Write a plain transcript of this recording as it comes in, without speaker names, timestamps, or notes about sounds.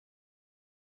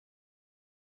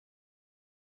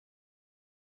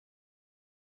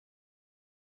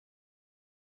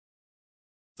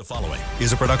The following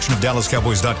is a production of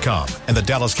DallasCowboys.com and the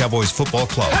Dallas Cowboys Football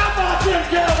Club. How about them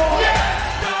Cowboys?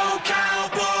 Yeah! Go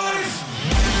Cowboys!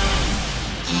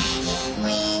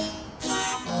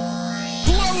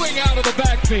 Blowing out of the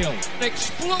backfield,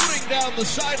 exploding down the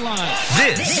sideline.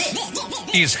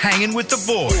 This is Hangin' with the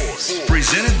Boys,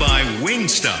 presented by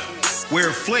Wingstop,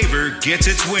 where flavor gets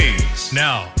its wings.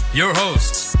 Now, your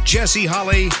hosts, Jesse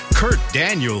Holley, Kurt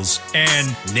Daniels,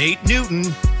 and Nate Newton.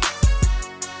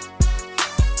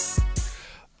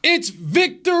 It's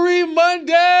Victory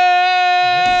Monday!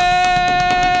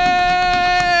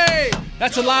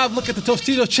 That's a live look at the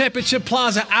Tostitos Championship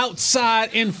Plaza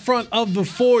outside in front of the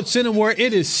Ford Center, where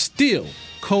it is still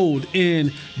cold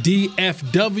in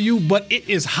DFW, but it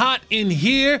is hot in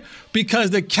here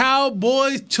because the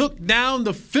Cowboys took down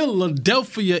the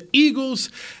Philadelphia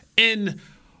Eagles in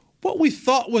what we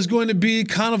thought was going to be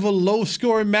kind of a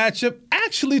low-scoring matchup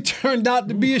actually turned out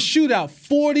to be a shootout.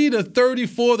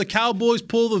 40-34, the Cowboys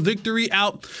pull the victory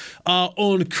out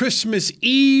on Christmas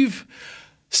Eve.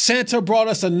 Santa brought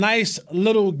us a nice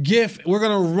little gift. We're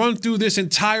going to run through this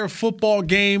entire football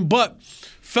game. But,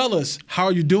 fellas, how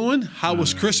are you doing? How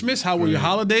was Christmas? How were your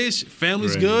holidays?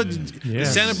 Family's good? Did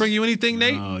Santa bring you anything,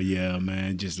 Nate? Oh, yeah,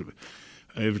 man. Just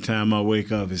every time I wake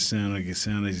up, it's Santa.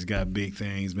 Santa's got big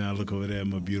things, man. I look over there at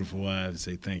my beautiful wife and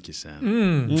say, "Thank you, Santa."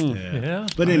 Yeah.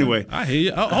 But anyway, I hear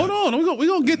you. Hold on, we're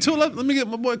gonna get to it. Let me get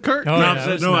my boy Kurt.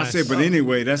 I said, but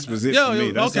anyway, that was it for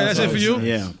me. That's it for you.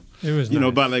 Yeah. It was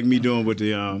about like me doing with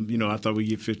the, I thought we'd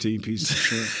get 15 pieces of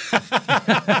shrimp.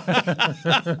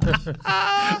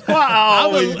 I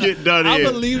always get done here. I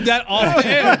would leave that off the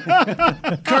air.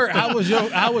 Kurt, how was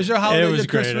your holiday? It was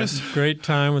great. Christmas? Great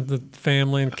time with the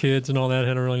family and kids and all that.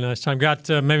 Had a really nice time. Got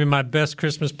maybe my best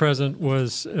Christmas present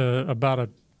was about a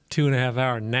 2.5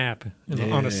 hour nap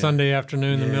on a Sunday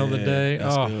afternoon in the middle of the day.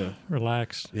 Good.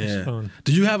 Relaxed. Yeah. It was fun.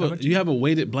 Do you have a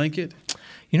weighted blanket?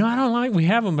 I don't like. We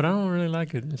have them, but I don't really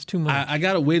like it. It's too much. I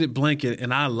got a weighted blanket,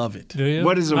 and I love it. Do you?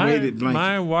 What is a weighted blanket?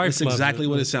 My wife It's exactly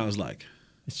what it sounds like.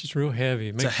 It's just real heavy.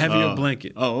 It's a heavier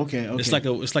blanket. Oh, okay. It's like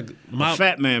a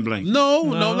fat man blanket. No,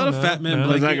 not a fat man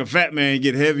blanket. It's like a fat man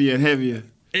get heavier and heavier.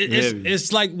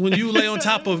 It's like when you lay on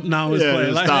top of. No, it's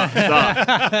playing. Stop.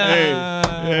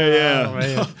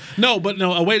 Yeah. No,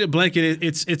 a weighted blanket.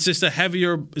 It's just a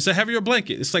heavier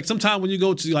blanket. It's like sometimes when you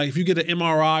go to if you get an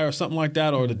MRI or something like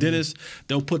that, or the dentist,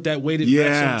 they'll put that weighted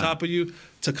vest on top of you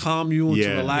to calm you and to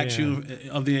relax you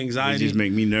of the anxiety. It just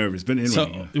make me nervous. But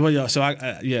anyway,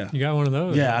 You got one of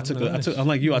those. Yeah, I took.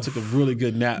 Unlike you, I took a really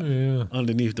good nap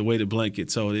underneath the weighted blanket.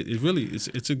 So it really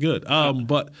it's a good.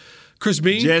 But Chris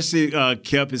Beam. Jesse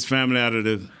kept his family out of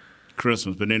the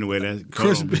Christmas, but anyway, that's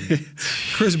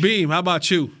Chris Beam. How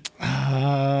about you?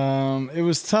 It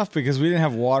was tough because we didn't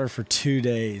have water for 2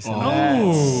 days. And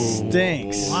that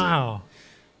stinks. Wow.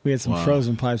 We had some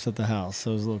frozen pipes at the house, so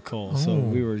it was a little cold. So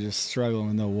we were just struggling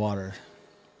with no water.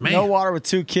 Man. No water with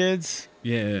 2 kids.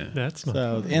 Yeah. That's not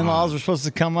So the in-laws were supposed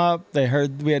to come up. They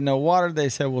heard we had no water. They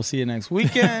said, "We'll see you next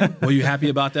weekend." Were you happy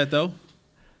about that though?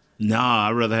 Nah,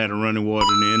 I'd rather have the running water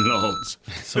than the in-laws.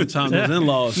 Sometimes those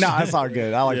in-laws. No, that's all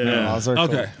good. I like the in-laws. They're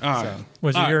Okay, cool. all right.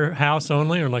 Was it your house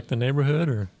only, or like the neighborhood,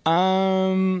 or?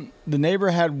 The neighbor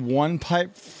had one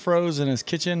pipe froze in his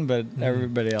kitchen, but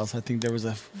everybody else, I think there was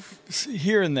a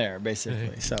here and there,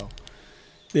 basically. So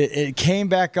it came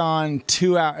back on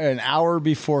an hour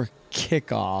before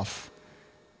kickoff.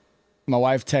 My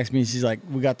wife texted me. She's like,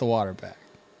 "We got the water back."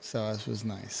 So this was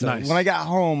nice. So when I got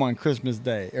home on Christmas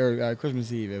Day or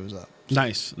Christmas Eve, it was up.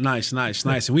 Nice.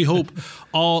 And we hope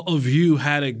all of you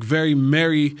had a very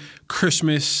Merry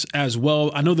Christmas as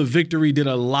well. I know the victory did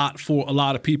a lot for a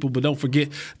lot of people, but don't forget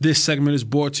this segment is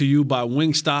brought to you by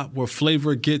Wingstop, where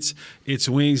flavor gets its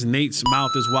wings. Nate's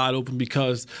mouth is wide open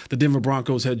because the Denver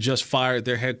Broncos had just fired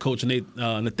their head coach,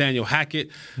 Nathaniel Hackett.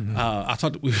 I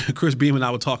talked to Chris Beam and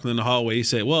I were talking in the hallway. He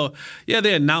said, well, yeah,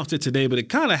 they announced it today, but it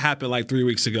kind of happened like 3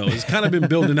 weeks ago. It's kind of been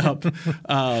building up.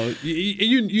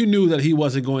 You knew that he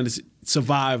wasn't going to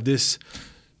survive this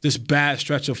bad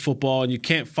stretch of football, and you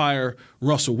can't fire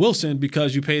Russell Wilson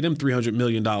because you paid him $300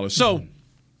 million. So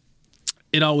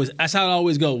that's how it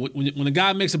always goes. When a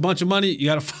guy makes a bunch of money, you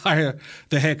got to fire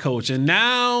the head coach. And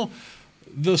now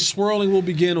the swirling will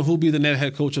begin on who'll be the net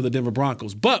head coach of the Denver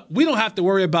Broncos. But we don't have to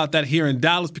worry about that here in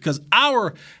Dallas because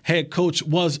our head coach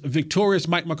was victorious.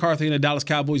 Mike McCarthy and the Dallas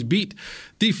Cowboys beat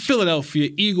the Philadelphia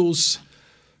Eagles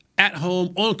at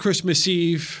home on Christmas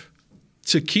Eve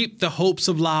to keep the hopes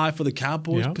alive for the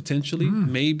Cowboys, potentially,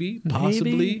 maybe,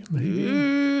 possibly.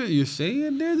 You're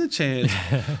saying there's a chance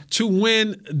to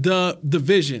win the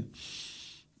division.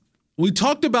 We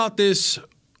talked about this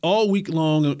all week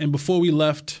long and before we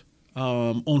left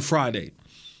on Friday.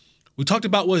 We talked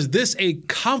about, was this a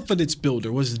confidence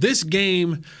builder? Was this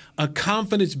game a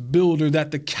confidence builder that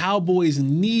the Cowboys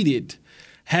needed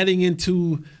heading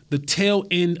into the tail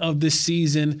end of this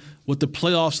season with the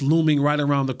playoffs looming right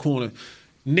around the corner?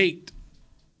 Nate,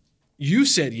 you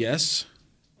said yes.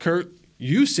 Kurt,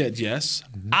 you said yes.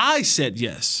 Mm-hmm. I said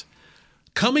yes.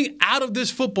 Coming out of this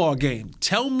football game,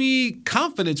 tell me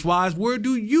confidence-wise, where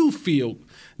do you feel,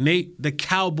 Nate, the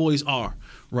Cowboys are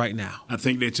right now? I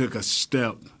think they took a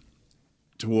step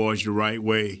towards the right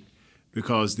way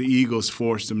because the Eagles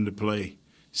forced them to play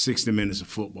 60 minutes of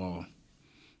football.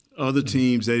 Other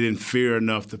teams, they didn't fear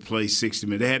enough to play 60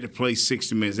 minutes. They had to play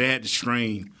 60 minutes. They had to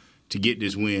strain to get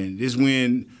this win. This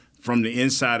win from the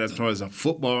inside, as far as a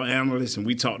football analyst, and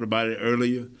we talked about it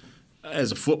earlier,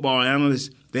 as a football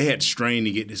analyst, they had to strain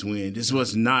to get this win. This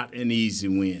was not an easy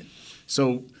win.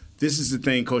 So this is the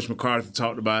thing Coach McCarthy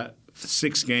talked about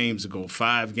 5 games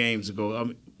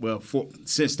ago,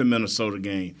 since the Minnesota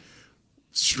game.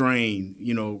 Strain,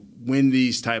 win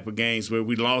these type of games where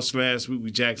we lost last week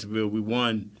with Jacksonville. We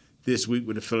won this week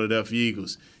with the Philadelphia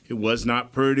Eagles. It was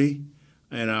not pretty,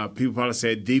 and people probably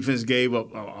said defense gave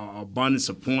up an abundance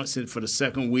of points for the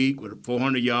second week with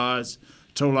 400 yards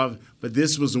total. But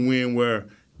this was a win where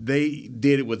they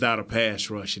did it without a pass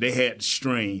rush. They had to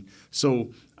strain. So,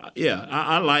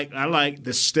 I like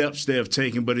the steps they have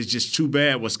taken, but it's just too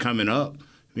bad what's coming up.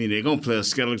 I mean, they're going to play a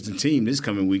skeleton team this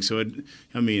coming week, so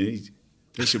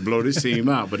they should blow this team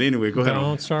out. But anyway, go ahead.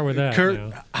 Don't start with that.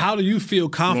 Kurt, how do you feel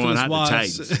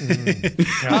confidence-wise?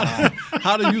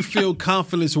 How do you feel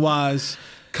confidence-wise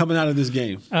coming out of this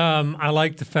game? I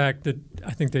like the fact that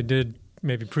I think they did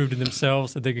maybe prove to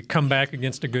themselves that they could come back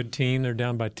against a good team. They're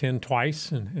down by 10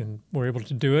 twice and were able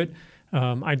to do it.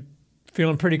 I'm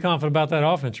feeling pretty confident about that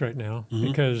offense right now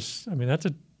because, that's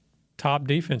a top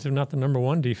defense, if not the number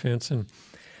one defense. And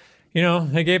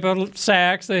they gave out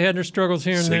sacks. They had their struggles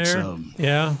here and 6 there. of them.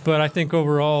 Yeah, but I think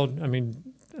overall,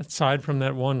 aside from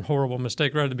that one horrible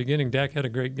mistake right at the beginning, Dak had a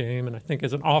great game. And I think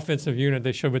as an offensive unit,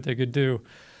 they showed what they could do.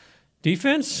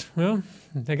 Defense, well,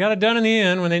 they got it done in the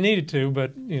end when they needed to.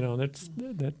 But,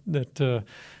 that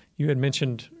you had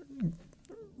mentioned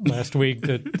last week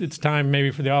that it's time maybe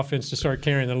for the offense to start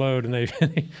carrying the load, and they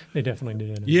definitely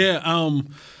did. Yeah,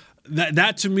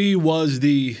 that to me was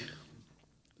the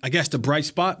bright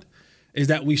spot. Is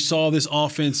that we saw this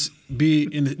offense be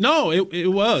in – it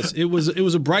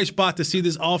was a bright spot to see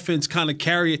this offense kind of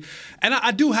carry it. And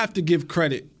I do have to give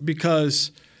credit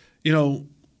because,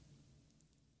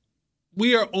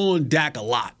 we are on Dak a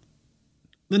lot.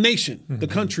 The nation, the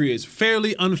country is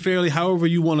fairly, unfairly, however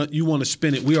you want to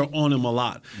spin it. We are on him a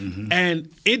lot, and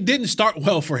it didn't start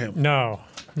well for him. No,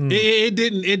 it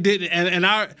didn't. It didn't. And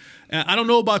I don't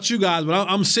know about you guys, but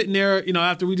I'm sitting there,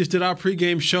 after we just did our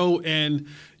pregame show, and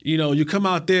you come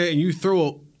out there and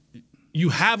you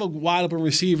have a wide open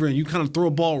receiver, and you kind of throw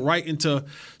a ball right into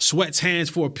Sweat's hands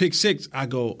for a pick six. I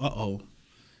go, uh-oh,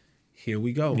 here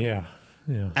we go. Yeah.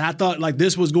 Yeah. And I thought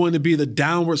this was going to be the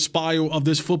downward spiral of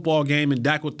this football game, and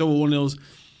Dak would throw one of those.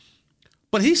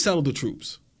 But he settled the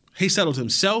troops. He settled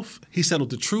himself. He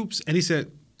settled the troops. And he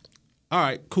said, all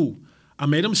right, cool. I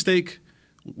made a mistake.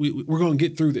 We're going to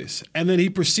get through this. And then he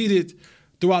proceeded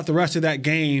throughout the rest of that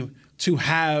game to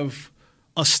have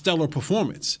a stellar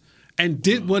performance and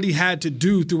did what he had to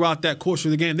do throughout that course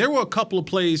of the game. There were a couple of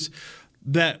plays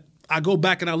that I go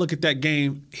back and I look at that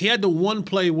game. He had the one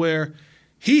play where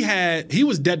he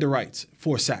was dead to rights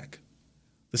for a sack.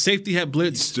 The safety had blitzed.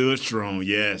 He stood strong,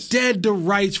 yes. Dead to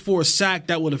rights for a sack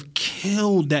that would have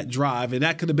killed that drive, and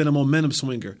that could have been a momentum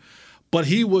swinger. But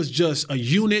he was just a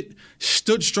unit,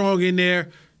 stood strong in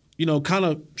there, kind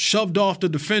of shoved off the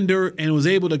defender and was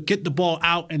able to get the ball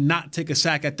out and not take a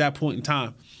sack at that point in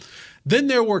time. Then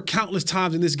there were countless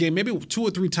times in this game, maybe 2 or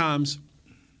 3 times,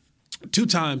 2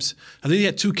 times, I think he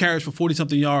had 2 carries for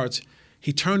 40-something yards.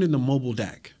 He turned into mobile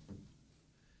Dak.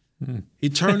 He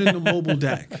turned into mobile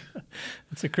Dak.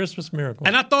 It's a Christmas miracle.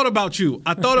 And I thought about you.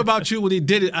 When he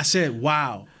did it. I said,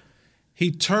 wow.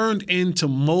 He turned into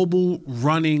mobile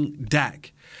running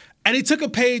Dak. And he took a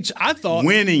page, I thought.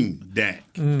 Winning Dak.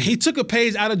 He took a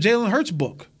page out of Jalen Hurts'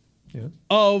 book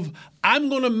of I'm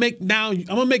going to make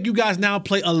you guys now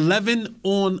play 11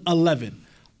 on 11.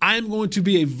 I'm going to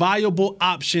be a viable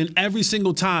option every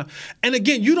single time. And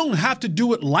again, you don't have to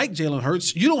do it like Jalen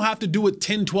Hurts. You don't have to do it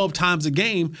 10, 12 times a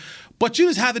game, but you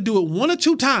just have to do it 1 or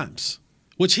 2 times,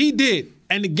 which he did,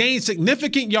 and to gain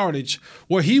significant yardage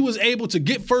where he was able to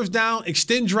get first down,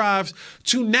 extend drives,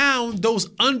 to now those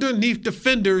underneath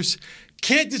defenders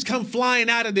can't just come flying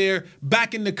out of there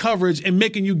back into coverage and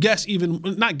making you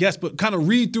not guess, but kind of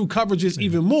read through coverages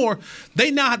even more.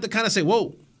 They now have to kind of say,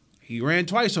 whoa, he ran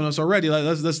twice on us already. Like,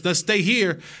 let's stay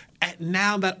here. And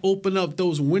now that open up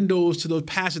those windows to those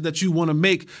passes that you want to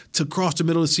make to cross the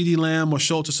middle of CeeDee Lamb or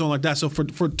Schultz or something like that. So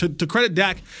to credit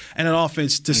Dak and that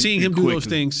offense, to seeing him do those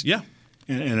things, yeah.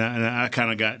 And I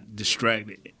kind of got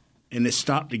distracted. And it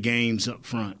stopped the games up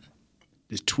front.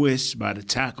 The twists by the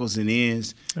tackles and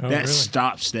ends, really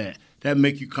stops that. That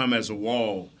make you come as a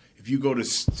wall. If you go to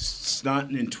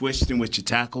stunting and twisting with your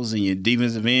tackles and your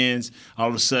defensive ends, all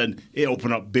of a sudden it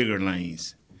opened up bigger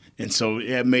lanes. And so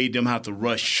it made them have to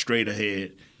rush straight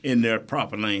ahead in their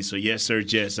proper lane. So, yes, sir,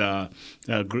 Jess,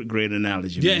 great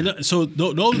analogy. Yeah, man. and so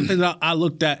those are things that I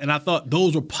looked at, and I thought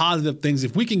those were positive things.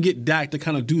 If we can get Dak to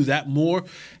kind of do that more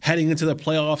heading into the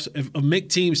playoffs, if make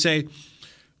teams say,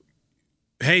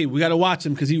 hey, we got to watch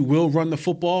him because he will run the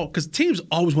football, because teams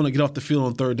always want to get off the field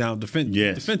on third down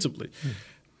defensively.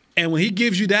 And when he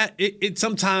gives you that, it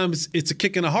sometimes it's a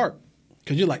kick in the heart.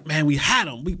 Because you're like, man, we had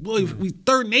him. We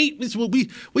 3rd and 8. This is what we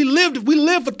lived for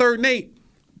 3rd and 8.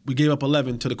 We gave up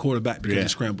 11 to the quarterback because he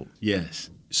scrambled. Yes.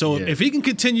 So if he can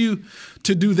continue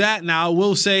to do that, now I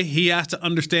will say he has to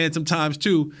understand sometimes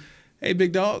too. Hey,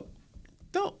 big dog,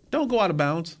 don't go out of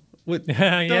bounds.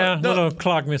 Little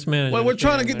clock mismanagement. Well, we're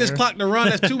trying to get this clock to run.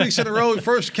 That's 2 weeks in a row.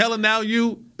 First Kellen, now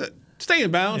you. Stay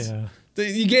in bounds. Yeah.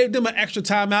 You gave them an extra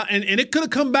timeout, and it could have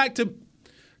come back to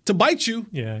bite you.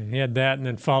 Yeah, he had that and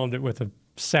then followed it with a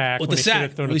sack. With the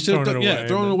sack. Thrown it away.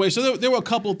 Thrown it away. So there were a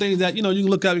couple of things that, you can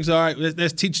look at and say, all right,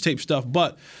 that's teach tape stuff.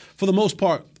 But for the most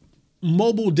part,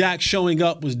 mobile Dak showing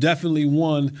up was definitely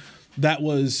one that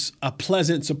was a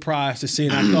pleasant surprise to see,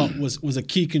 and I thought was a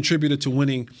key contributor to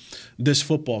winning this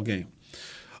football game.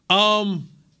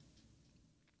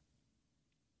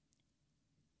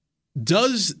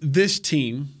 Does this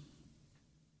team,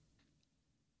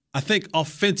 I think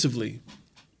offensively,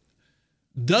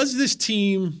 does this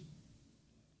team,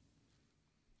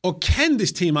 or can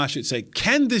this team, I should say,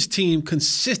 can this team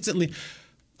consistently,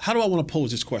 how do I want to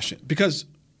pose this question? Because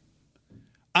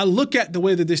I look at the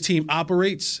way that this team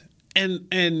operates,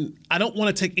 and I don't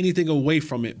want to take anything away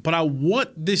from it, but I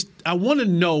want to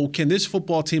know, can this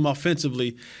football team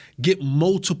offensively get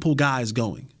multiple guys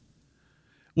going?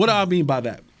 What do I mean by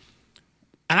that?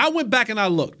 And I went back and I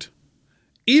looked.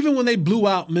 Even when they blew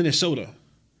out Minnesota,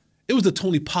 it was the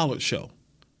Tony Pollard show.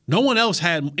 No one else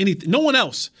had anything. No one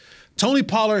else. Tony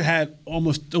Pollard had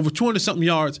almost over 200-something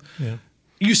yards. Yeah.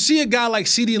 You see a guy like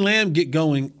CeeDee Lamb get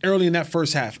going early in that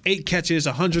first half. 8 catches,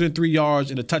 103 yards,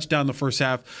 and a touchdown in the first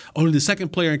half. Only the second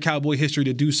player in Cowboy history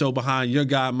to do so behind your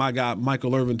guy, my guy,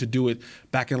 Michael Irvin, to do it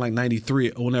back in like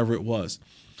 93 or whenever it was.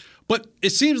 But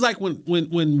it seems like when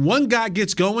one guy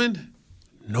gets going,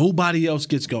 nobody else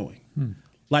gets going.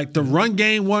 Like the run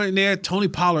game weren't there. Tony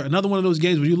Pollard, another one of those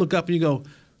games where you look up and you go,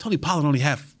 Tony Pollard only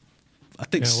had, I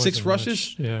think, 6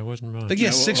 rushes. Much. Yeah, it wasn't much. I think he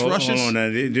had 6 rushes. Hold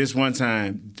on, this one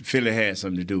time, Philly had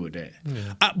something to do with that.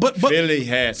 Yeah. But Philly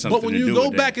had something to do with that. But when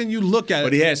you go back and you look at it.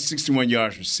 But he had 61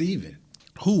 yards receiving.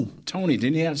 Who? Tony,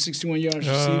 didn't he have 61 yards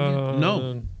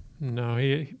receiving? No,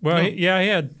 he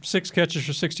had 6 catches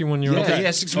for 61 yards. Yeah, he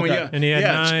had 61 yards. And he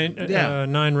had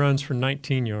 9 runs for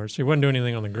 19 yards. So he wasn't doing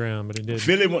anything on the ground, but he did.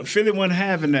 Philly wasn't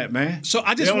having that, man. So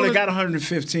they only got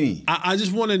 115. I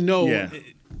just want to know,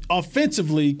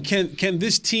 offensively, can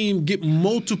this team get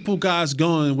multiple guys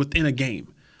going within a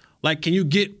game? Like, can you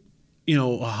get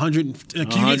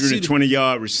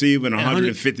 120-yard receiving,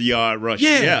 150-yard rushing?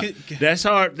 Yeah. That's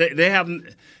hard. They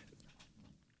haven't.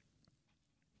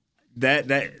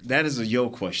 That is a yo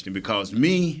question, because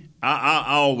I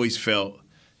always felt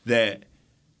that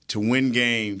to win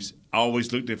games, I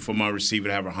always looked for my receiver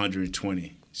to have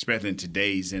 120, especially in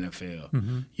today's NFL.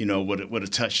 With a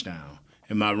touchdown,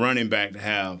 and my running back to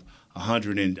have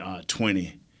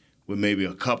 120 with maybe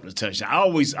a couple of touchdowns. I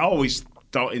always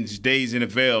thought in today's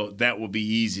NFL that would be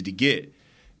easy to get,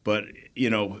 but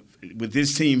with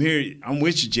this team here, I'm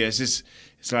with you, Jess. It's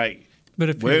like.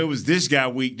 It was this guy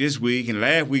weak this week, and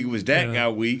last week it was that guy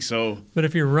weak. So, but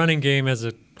if your running game as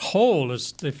a whole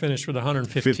they finished with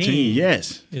 115, 15,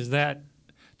 yes, is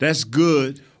that's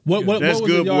good? What was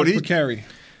good. The yards per carry?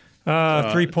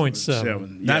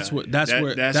 3.7. That's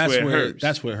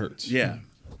where it hurts. Yeah.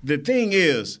 The thing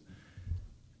is,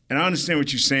 and I understand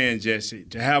what you're saying, Jesse.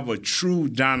 To have a true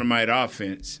dynamite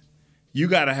offense, you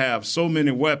got to have so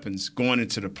many weapons going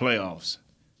into the playoffs.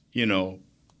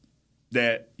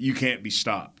 That you can't be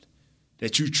stopped,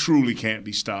 that you truly can't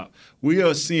be stopped. We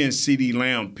are seeing CeeDee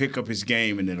Lamb pick up his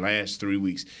game in the last 3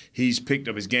 weeks. He's picked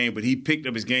up his game, but he picked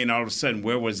up his game all of a sudden.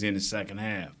 Where was he in the second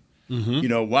half?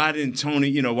 Why didn't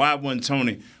Tony, why wasn't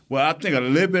Tony? Well, I think a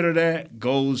little bit of that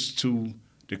goes to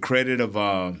the credit of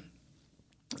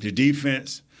the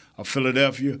defense of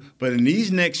Philadelphia. But in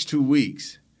these next 2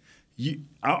 weeks,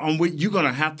 you're going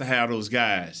to have those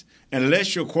guys.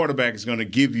 Unless your quarterback is going to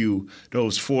give you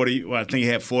those 40, well, I think he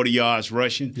had 40 yards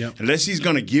rushing. Yep. Unless he's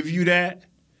going to give you that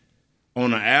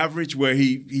on an average where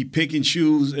he pick and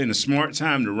choose in a smart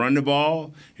time to run the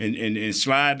ball and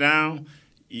slide down,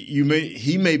 he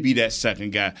may be that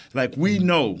second guy. Like we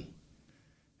know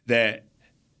that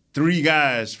 3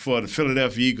 guys for the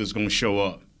Philadelphia Eagles going to show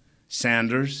up.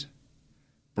 Sanders,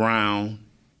 Brown,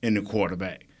 and the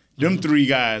quarterback. Them 3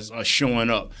 guys are showing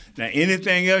up. Now,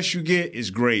 anything else you get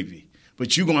is gravy,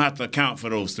 but you're going to have to account for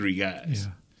those 3 guys.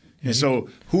 Yeah. And so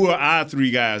who are our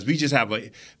 3 guys? We just have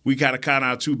we got to count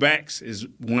our 2 backs as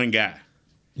 1 guy.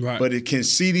 Right. But can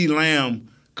CeeDee Lamb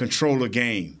control a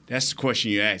game? That's the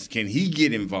question you ask. Can he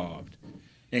get involved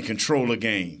and control a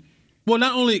game? Well,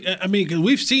 not only, I mean, because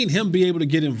we've seen him be able to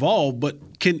get involved, but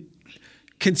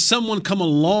can someone come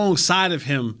alongside of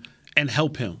him and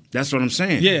help him? That's what I'm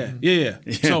saying. Yeah.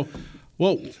 So,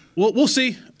 well, we'll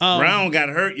see. Brown got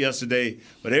hurt yesterday,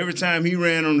 but every time he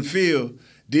ran on the field,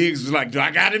 Diggs was like, do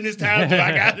I got him this time? Do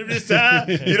I got him this time?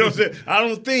 You know what I'm saying? I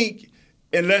don't think,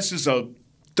 unless it's a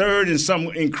third and some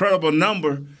incredible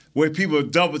number where people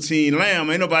double team Lamb,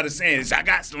 ain't nobody saying, I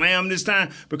got Lamb this time.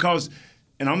 Because,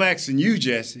 and I'm asking you,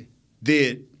 Jesse,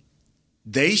 did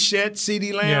they shed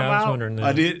CeeDee Lamb out? Yeah, I was wondering that.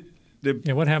 Or did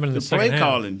what happened in the second play half?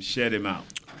 calling shed him out?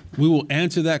 We will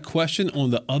answer that question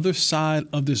on the other side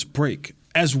of this break,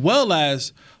 as well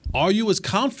as, are you as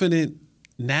confident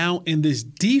now in this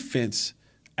defense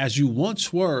as you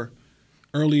once were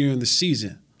earlier in the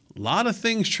season? A lot of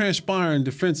things transpiring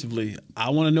defensively. I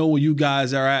want to know where you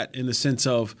guys are at in the sense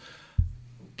of,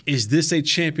 is this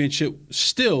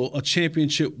still a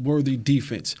championship-worthy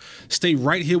defense? Stay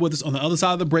right here with us on the other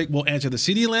side of the break. We'll answer the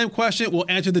CeeDee Lamb question. We'll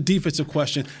answer the defensive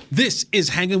question. This is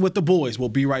Hanging with the Boys. We'll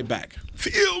be right back.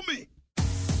 Feel me.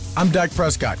 I'm Dak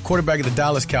Prescott, quarterback of the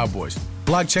Dallas Cowboys.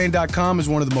 Blockchain.com is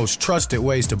one of the most trusted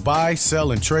ways to buy,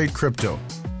 sell, and trade crypto.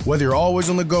 Whether you're always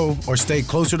on the go or stay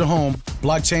closer to home,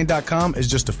 Blockchain.com is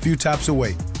just a few taps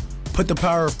away. Put the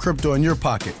power of crypto in your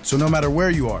pocket, so no matter where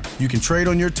you are, you can trade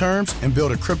on your terms and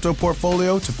build a crypto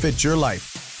portfolio to fit your life.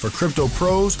 For crypto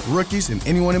pros, rookies, and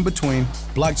anyone in between,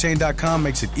 Blockchain.com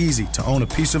makes it easy to own a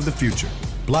piece of the future.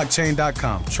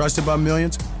 Blockchain.com, trusted by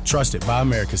millions, trusted by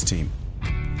America's team.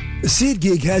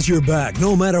 SeatGeek has your back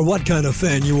no matter what kind of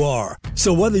fan you are.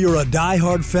 So whether you're a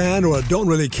diehard fan or a don't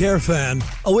really care fan,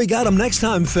 a we got 'em next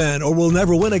time fan or we'll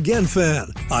never win again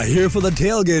fan, a here for the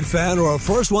tailgate fan or a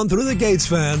first one through the gates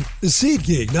fan,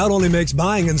 SeatGeek not only makes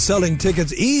buying and selling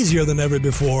tickets easier than ever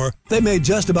before, they made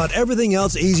just about everything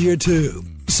else easier too.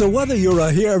 So whether you're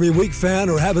a here every week fan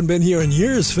or haven't been here in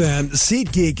years fan,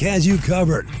 SeatGeek has you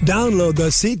covered. Download the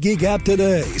SeatGeek app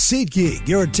today. SeatGeek,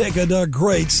 your ticket to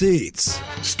great seats.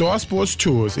 Star Sports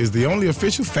Tours is the only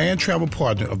official fan travel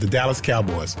partner of the Dallas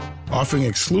Cowboys, offering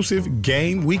exclusive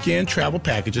game weekend travel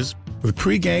packages with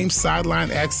pregame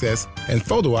sideline access and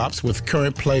photo ops with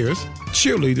current players,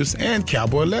 cheerleaders, and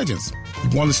Cowboy legends.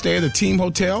 You want to stay at a team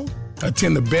hotel,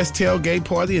 attend the best tailgate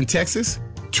party in Texas,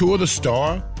 tour the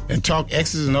Star, and talk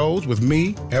X's and O's with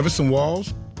me, Everson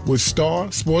Walls? With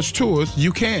Star Sports Tours,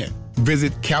 you can.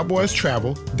 Visit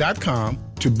cowboystravel.com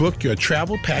to book your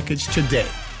travel package today.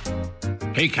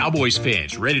 Hey, Cowboys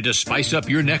fans, ready to spice up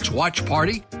your next watch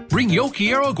party? Bring Yo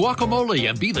Quiero guacamole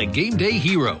and be the game day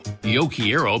hero. Yo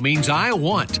Quiero means I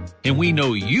want, and we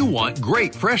know you want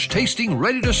great, fresh-tasting,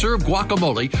 ready-to-serve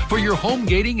guacamole for your home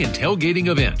gating and tailgating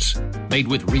events. Made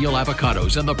with real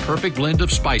avocados and the perfect blend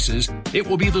of spices, it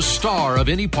will be the star of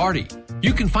any party.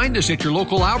 You can find us at your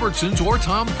local Albertsons or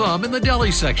Tom Thumb in the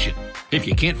deli section. If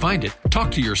you can't find it,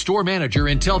 talk to your store manager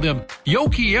and tell them, Yo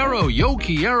Quiero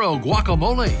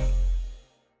guacamole.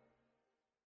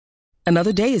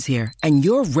 Another day is here, and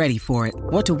you're ready for it.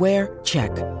 What to wear?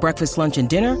 Check. Breakfast, lunch, and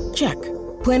dinner? Check.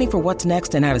 Planning for what's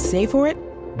next and how to save for it?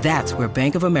 That's where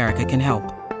Bank of America can help.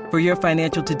 For your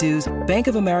financial to-dos, Bank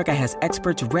of America has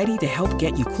experts ready to help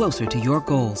get you closer to your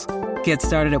goals. Get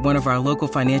started at one of our local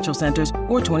financial centers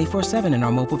or 24/7 in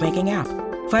our mobile banking app.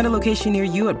 Find a location near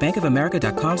you at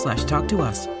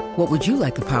bankofamerica.com/talktous. What would you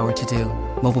like the power to do?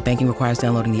 Mobile banking requires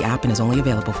downloading the app and is only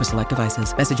available for select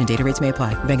devices. Message and data rates may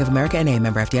apply. Bank of America N.A.,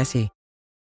 member FDIC.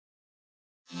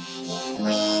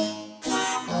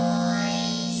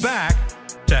 Back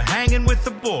to Hanging with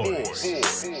the Boys.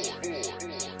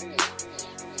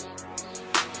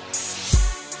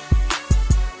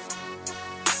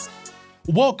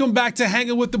 Welcome back to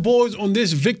Hanging with the Boys on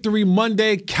this Victory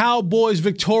Monday. Cowboys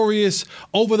victorious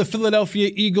over the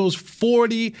Philadelphia Eagles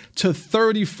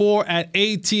 40-34 at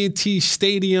AT&T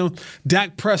Stadium.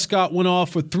 Dak Prescott went off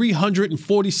for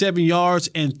 347 yards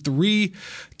and 3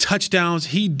 touchdowns.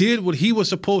 He did what he was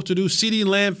supposed to do. CeeDee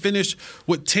Lamb finished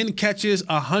with 10 catches,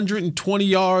 120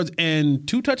 yards, and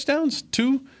 2 touchdowns?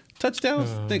 I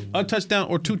think a touchdown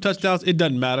or 2 touchdowns. It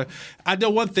doesn't matter. I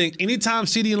know one thing. Anytime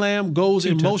CeeDee Lamb goes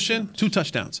in motion, 2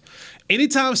 touchdowns.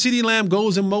 Anytime CeeDee Lamb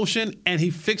goes in motion and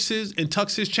he fixes and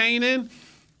tucks his chain in,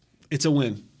 it's a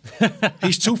win.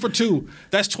 He's 2 for 2.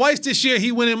 That's twice this year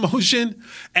he went in motion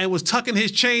and was tucking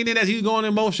his chain in as he's going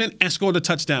in motion and scored a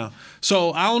touchdown.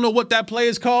 So I don't know what that play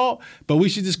is called, but we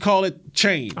should just call it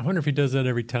chain. I wonder if he does that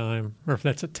every time or if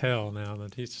that's a tell now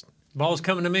that he's – ball's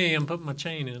coming to me. I'm putting my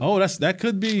chain in. Oh, that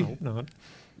could be. I hope not.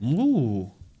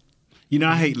 Ooh. You know,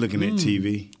 I hate looking at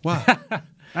TV. Wow.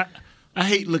 I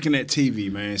hate looking at TV,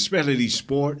 man, especially these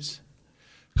sports.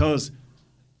 Because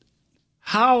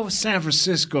how San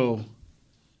Francisco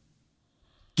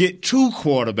get 2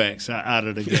 quarterbacks out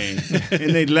of the game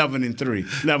and they 11-3,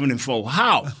 11-4.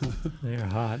 How? They're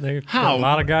hot. They're How? a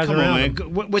lot of guys Come around.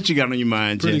 on, man. What you got on your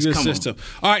mind, Pretty Jess? good Come system. on.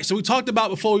 All right, so we talked about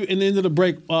before in the end of the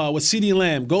break with CeeDee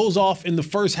Lamb. Goes off in the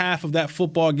first half of that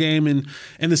football game. And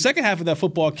in the second half of that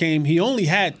football game, he only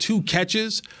had 2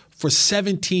 catches for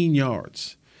 17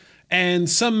 yards. And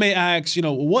some may ask,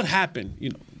 what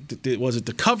happened? Was it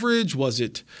the coverage? Was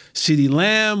it CeeDee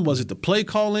Lamb? Was it the play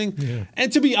calling? Yeah. And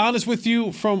to be honest with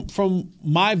you, from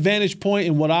my vantage point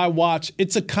and what I watch,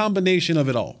 it's a combination of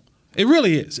it all. It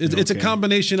really is. It's a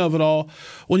combination of it all.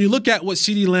 When you look at what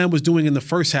CeeDee Lamb was doing in the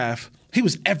first half, he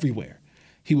was everywhere.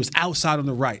 He was outside on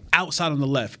the right, outside on the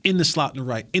left, in the slot on the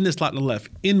right, in the slot on the left,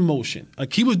 in motion.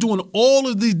 Like he was doing all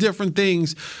of these different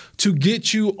things to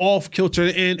get you off kilter.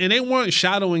 And they weren't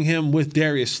shadowing him with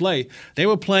Darius Slay. They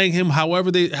were playing him wherever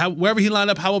he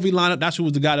lined up, that's who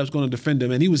was the guy that was going to defend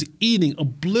him. And he was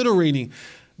obliterating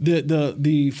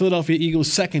the Philadelphia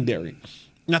Eagles secondary.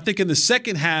 And I think in the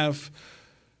second half,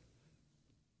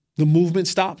 the movement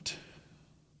stopped.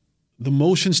 The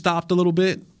motion stopped a little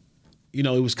bit. It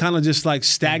was kind of just like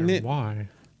stagnant. Why?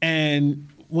 And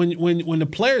when the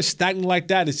player is stagnant like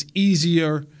that, it's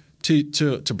easier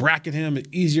to bracket him. It's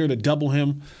easier to double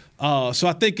him. So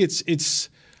I think it's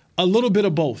a little bit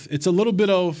of both. It's a little bit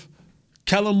of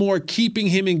Kellen Moore keeping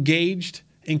him engaged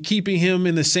and keeping him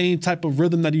in the same type of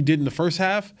rhythm that he did in the first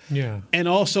half. Yeah. And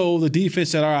also the defense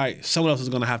said, all right, someone else is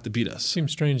going to have to beat us.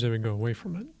 Seems strange they would go away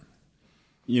from it.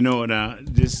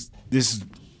 This is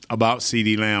about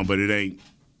CeeDee Lamb, but it ain't.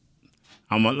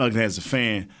 I'm looking as a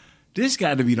fan. This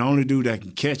got to be the only dude that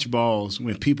can catch balls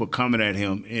when people coming at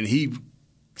him, and he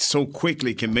so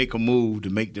quickly can make a move to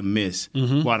make them miss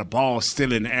while the ball's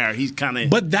still in the air. He's kind of.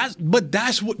 But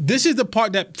that's what this is the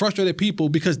part that frustrated people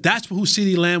because that's who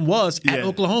CeeDee Lamb was at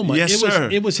Oklahoma. Yes, sir.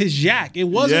 It was his yak. It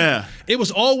wasn't. Yeah. It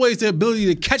was always the ability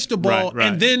to catch the ball right.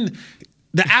 and then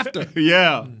the after.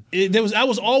 Yeah. That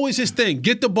was always his thing.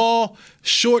 Get the ball,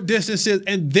 short distances,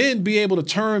 and then be able to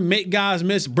turn, make guys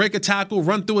miss, break a tackle,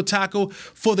 run through a tackle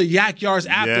for the yak yards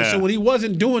after. Yeah. So when he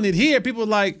wasn't doing it here, people were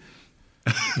like,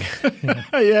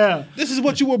 yeah, this is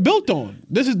what you were built on.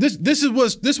 This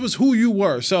was who you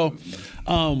were. So,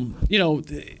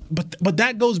 but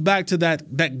that goes back to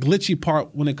that glitchy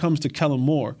part when it comes to Kellen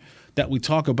Moore that we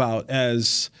talk about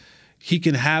as he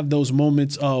can have those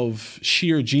moments of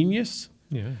sheer genius.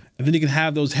 Yeah. And then he can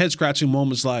have those head-scratching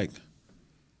moments like,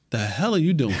 the hell are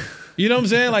you doing? You know what I'm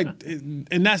saying? Like,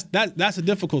 and that's a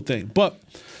difficult thing. But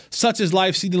such is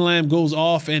life. CeeDee Lamb goes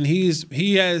off, and he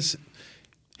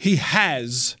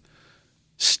has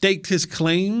staked his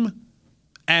claim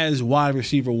as wide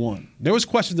receiver 1. There was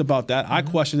questions about that. I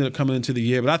questioned it coming into the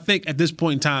year, but I think at this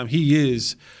point in time, he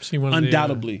is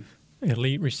undoubtedly.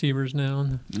 Elite receivers now.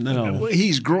 No,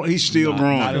 he's still growing. He's still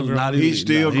growing.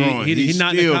 He's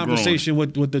not in the conversation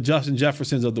with the Justin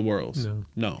Jeffersons of the world.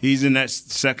 No, he's in that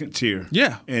second tier.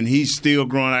 Yeah, and he's still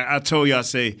growing. I told you, I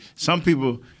say some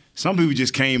people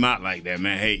just came out like that,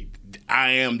 man. Hey,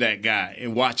 I am that guy,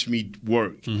 and watch me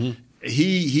work. Mm-hmm.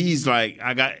 He's like,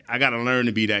 I got to learn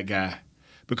to be that guy,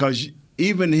 because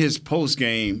even his post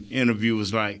game interview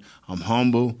was like, I'm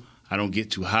humble. I don't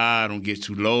get too high. I don't get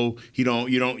too low. You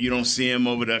don't see him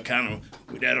over there kind of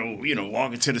with that old,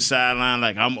 walking to the sideline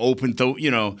like I'm open.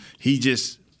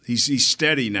 He's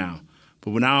steady now.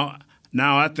 But now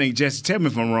I think, Jesse, tell me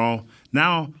if I'm wrong.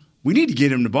 Now we need to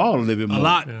get him the ball a little bit more. A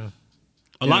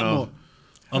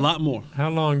lot more. How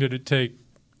long did it take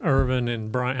Irvin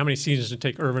and Bryant? How many seasons did it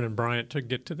take Irvin and Bryant to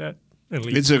get to that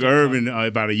elite? It took Irvin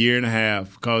about a year and a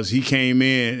half because he came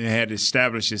in and had to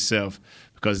establish himself.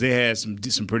 because they had some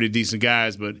pretty decent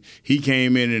guys, but he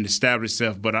came in and established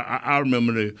himself. But I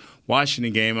remember the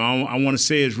Washington game. I want to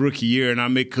say his rookie year, and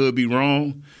I could be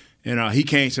wrong. And he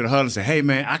came to the huddle and said, "Hey,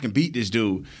 man, I can beat this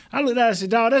dude." I looked at it and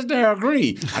said, "Dog, that's Darryl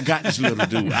Green. I got this little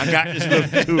dude. I got this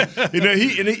little dude." You know,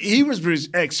 he was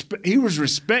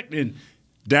respecting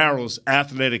Darryl's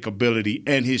athletic ability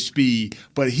and his speed,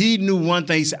 but he knew one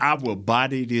thing. He said, "I will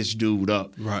body this dude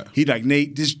up." Right. He like,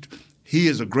 "Nate, he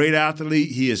is a great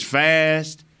athlete. He is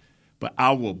fast, but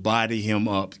I will body him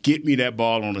up. Get me that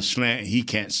ball on a slant, and he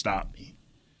can't stop me."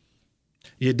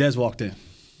 Yeah, Dez walked in.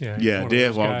 Yeah,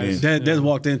 Dez walked in. Dez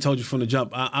walked in and told you from the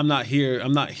jump, I'm not here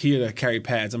to carry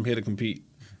pads. I'm here to compete.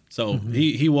 So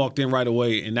he walked in right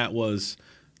away, and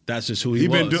that's just who he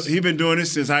was. He been doing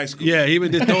this since high school. Yeah, he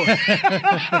been just throw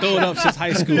it up since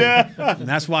high school. Yeah. And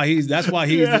that's why he's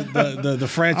the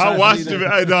franchise. I watched him.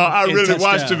 I really touchdown.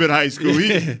 watched him in high school.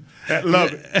 He at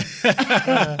Lubbock,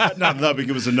 not Lubbock.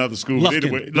 It was another school. Lufkin.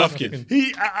 Anyway, Lufkin.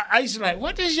 I used to like,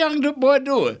 what this young boy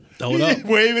doing? Throw it up,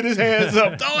 waving his hands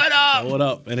up. Throw it up. Throw it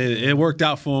up, and it worked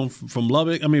out for him from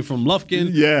Lubbock. I mean, from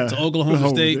Lufkin to Oklahoma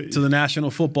State to the National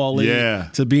Football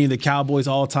League to being the Cowboys'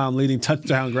 all-time leading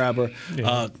touchdown grabber.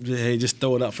 Hey, just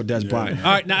throw it up for Dez Bryant.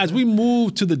 All right, now as we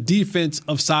move to the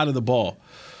defensive side of the ball.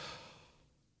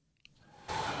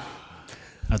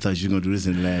 I thought you were going to do this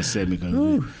in the last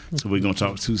segment. So we're going to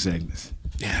talk 2 segments.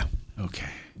 Yeah. Okay.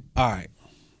 All right.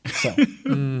 So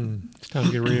it's time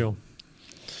to get real.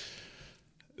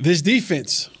 This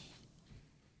defense,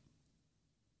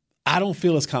 I don't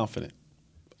feel as confident.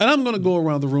 And I'm going to go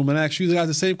around the room and ask you guys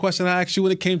the same question I asked you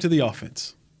when it came to the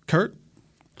offense. Kurt,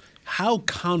 how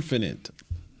confident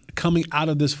coming out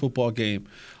of this football game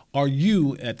are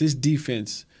you at this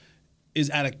defense is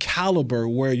at a caliber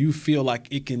where you feel like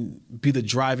it can be the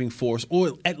driving force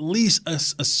or at least a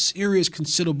serious,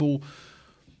 considerable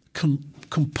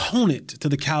component to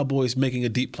the Cowboys making a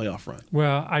deep playoff run?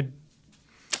 Well, I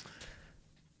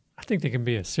think they can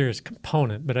be a serious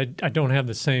component, but I don't have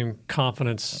the same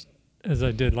confidence as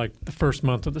I did like the first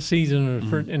month of the season.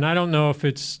 And I don't know if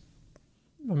it's –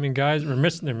 I mean, guys, they're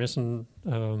missing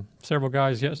several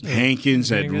guys. Yes,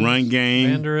 Hankins at run game.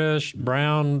 Vander Esch,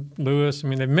 Brown, Lewis. I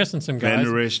mean, they're missing some guys.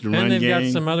 Vander Esch, the run game. And they've got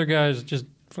some other guys just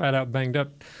flat out banged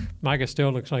up. Micah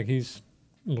still looks like he's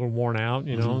a little worn out,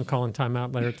 and calling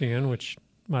timeout later at the end, which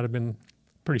might have been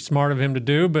pretty smart of him to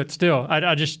do. But still,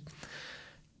 I just –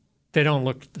 they don't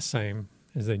look the same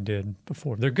as they did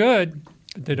before. They're good,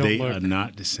 but they don't look They are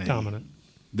not the same. dominant.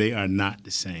 They are not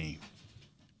the same.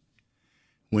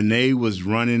 When they was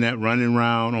running that running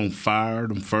round on fire,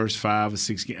 them first 5 or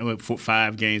 6 games,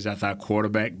 5 games after our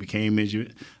quarterback became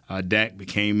injured, Dak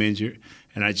became injured,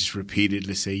 and I just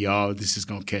repeatedly say, y'all, this is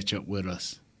going to catch up with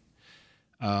us.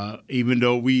 Even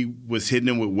though we was hitting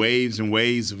them with waves and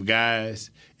waves of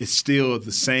guys, it's still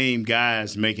the same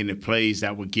guys making the plays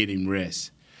that were getting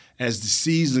rest. As the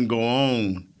season go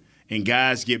on and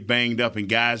guys get banged up and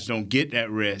guys don't get that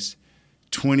rest,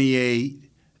 32,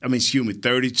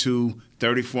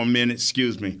 34 minutes,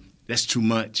 that's too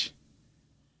much.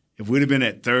 If we'd have been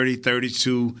at 30,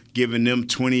 32, giving them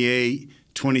 28,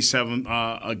 27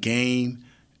 a game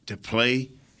to play,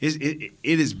 it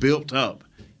is built up.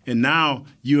 And now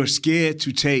you're scared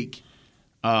to take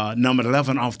number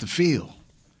 11 off the field.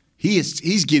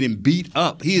 He's getting beat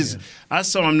up. I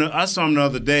saw him the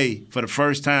other day for the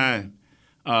first time.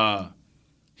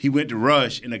 He went to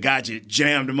rush, and the guy just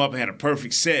jammed him up and had a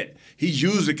perfect set. He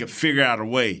usually could figure out a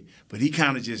way, but he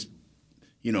kind of just,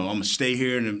 I'm going to stay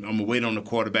here and I'm going to wait on the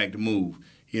quarterback to move,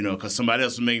 because somebody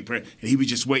else was making pressure, and he was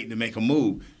just waiting to make a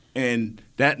move. And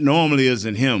that normally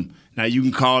isn't him. Now, you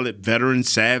can call it veteran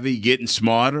savvy, getting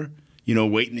smarter,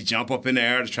 waiting to jump up in the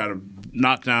air to try to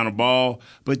knock down a ball.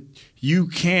 But you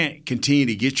can't continue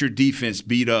to get your defense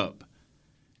beat up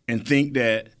and think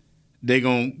that they're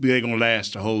gonna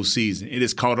last the whole season. It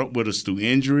has caught up with us through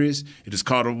injuries. It has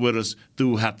caught up with us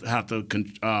through have to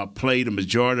play the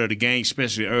majority of the game,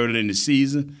 especially early in the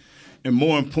season. And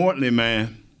more importantly,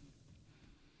 man,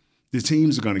 the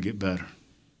teams are going to get better.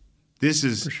 This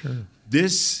is for sure.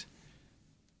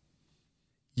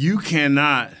 You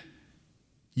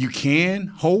can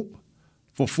hope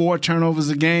for 4 turnovers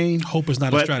a game. Hope is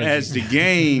not a strategy. But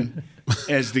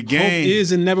as the game hope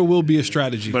is and never will be a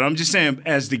strategy. But I'm just saying,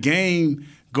 as the game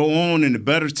go on and the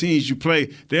better teams you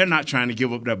play, they're not trying to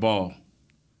give up that ball.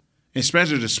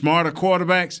 Especially the smarter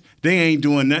quarterbacks, they ain't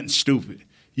doing nothing stupid.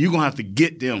 You're going to have to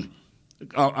get them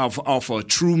off a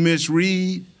true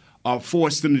misread or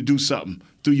force them to do something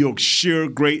through your sheer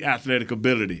great athletic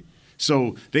ability.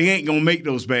 So they ain't going to make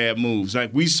those bad moves.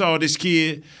 Like we saw this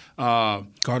kid. Gardner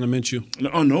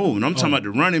Minshew. Oh, no. And I'm talking about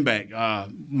the running back.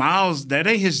 Miles, that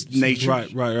ain't his nature.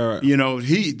 Right. You know,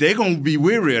 they're going to be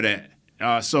weary of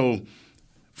that. So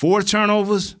 4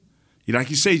 turnovers. Like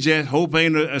you say, Jess, hope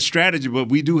ain't a strategy, but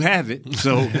we do have it.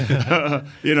 So,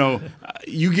 you know,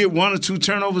 you get 1 or 2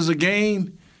 turnovers a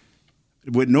game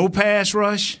with no pass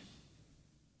rush,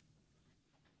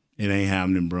 it ain't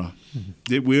happening, bro.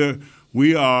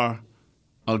 We are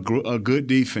a good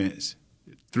defense.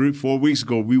 3-4 weeks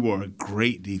ago, we were a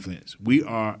great defense. We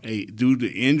are due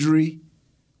to injury,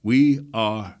 we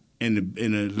are in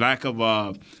the lack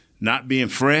of not being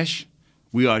fresh.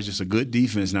 We are just a good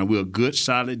defense now. We're a good,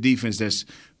 solid defense that's,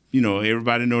 you know,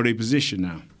 everybody know their position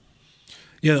now.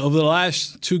 Yeah, over the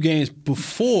last 2 games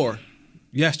before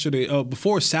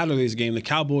Saturday's game, the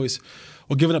Cowboys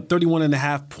were giving up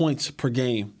 31.5 points per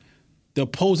game. The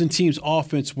opposing team's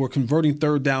offense were converting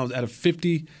third downs at a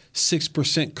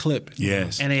 56% clip.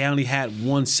 Yes. And they only had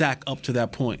 1 sack up to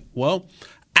that point. Well,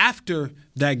 after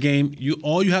that game,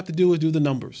 all you have to do is do the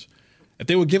numbers. If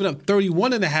they were giving up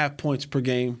 31.5 points per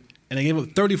game, and they gave up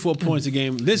 34 points a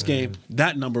game. This game,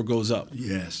 that number goes up.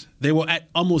 Yes. They were at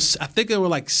I think they were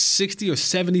like 60 or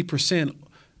 70%.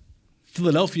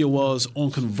 Philadelphia was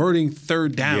on converting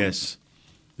third downs. Yes.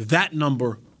 That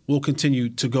number will continue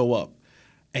to go up.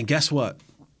 And guess what?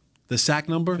 The sack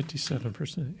number?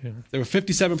 57%, yeah. They were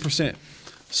 57%.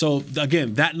 So,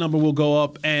 again, that number will go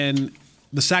up. And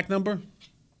the sack number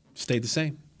stayed the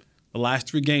same. The last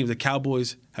 3 games, the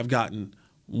Cowboys have gotten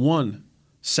 1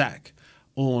 sack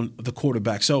on the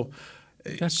quarterback. So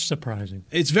that's surprising.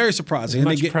 It's very surprising. As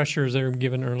much pressure as they were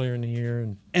given earlier in the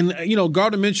year. And you know,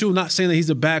 Gardner Minshew, not saying that he's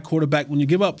a bad quarterback. When you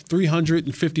give up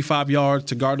 355 yards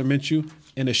to Gardner Minshew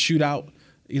in a shootout,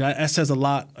 you know, that says a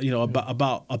lot, you know,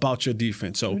 about your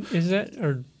defense. So is that,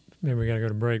 or maybe we got to go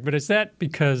to break, but is that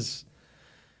because,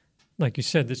 like you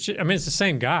said, it's the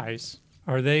same guys.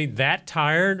 Are they that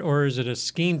tired, or is it a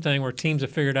scheme thing where teams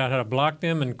have figured out how to block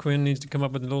them and Quinn needs to come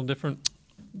up with a little different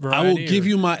variety? I will give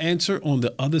you my answer on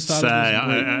the other side of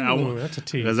this. That's a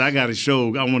tease. Because I got a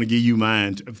show. I want to give you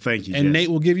mine. Thank you, and Jess.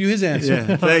 Nate will give you his answer.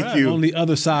 Yeah, thank you. On the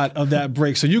other side of that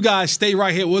break. So you guys stay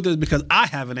right here with us because I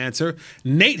have an answer.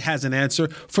 Nate has an answer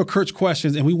for Kurt's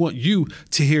questions, and we want you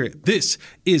to hear it. This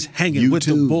is Hanging with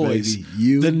the Boys,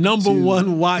 the number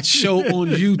 1 watch show on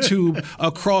YouTube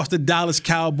across the Dallas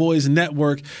Cowboys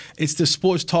network. It's the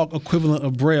sports talk equivalent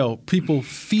of Braille. People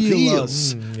feel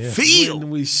us when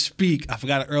we speak. I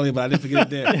forgot it earlier, but I didn't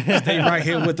forget it there. Stay right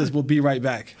here with us. We'll be right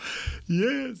back.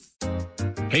 Yes.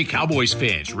 Hey, Cowboys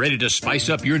fans, ready to spice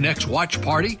up your next watch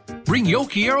party? Bring Yo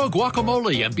Quiero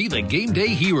guacamole and be the game day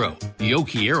hero. Yo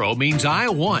Quiero means I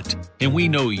want, and we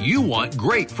know you want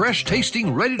great,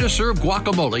 fresh-tasting, ready-to-serve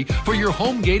guacamole for your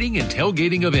home gating and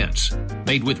tailgating events.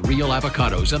 Made with real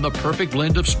avocados and the perfect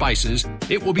blend of spices,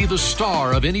 it will be the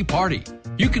star of any party.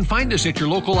 You can find us at your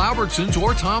local Albertsons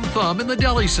or Tom Thumb in the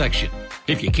deli section.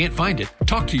 If you can't find it,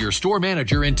 talk to your store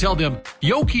manager and tell them,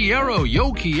 Yo Quiero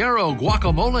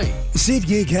guacamole.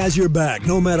 SeatGeek has your back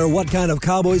no matter what kind of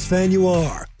Cowboys fan you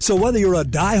are. So whether you're a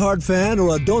diehard fan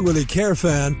or a don't really care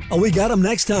fan, a we got 'em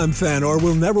next time fan or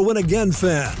we'll never win again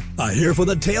fan, a here for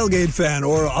the tailgate fan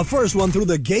or a first one through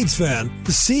the gates fan,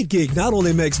 SeatGeek not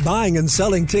only makes buying and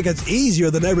selling tickets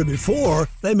easier than ever before,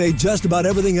 they made just about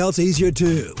everything else easier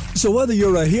too. So whether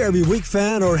you're a here every week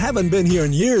fan or haven't been here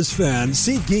in years fan,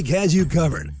 SeatGeek has you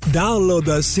covered. Download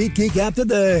the SeatGeek app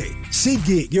today.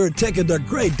 SeatGeek, your ticket to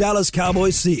great Dallas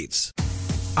Cowboys seats.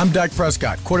 I'm Dak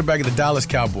Prescott, quarterback of the Dallas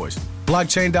Cowboys.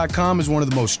 Blockchain.com is one of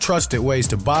the most trusted ways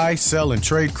to buy, sell, and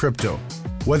trade crypto.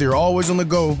 Whether you're always on the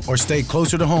go or stay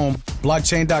closer to home,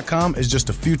 Blockchain.com is just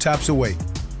a few taps away.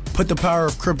 Put the power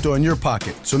of crypto in your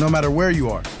pocket, so no matter where you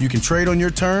are, you can trade on your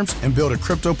terms and build a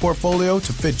crypto portfolio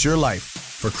to fit your life.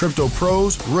 For crypto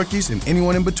pros, rookies, and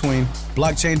anyone in between,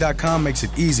 Blockchain.com makes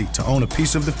it easy to own a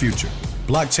piece of the future.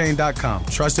 Blockchain.com,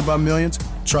 trusted by millions,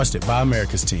 trusted by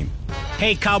America's team.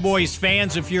 Hey, Cowboys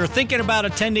fans, if you're thinking about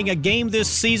attending a game this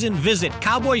season, visit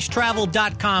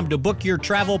cowboystravel.com to book your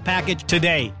travel package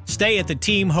today. Stay at the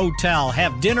team hotel,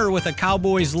 have dinner with a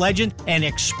Cowboys legend, and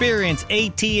experience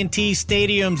AT&T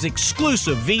Stadium's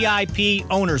exclusive VIP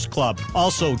Owners Club.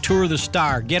 Also, tour the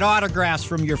Star, get autographs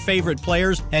from your favorite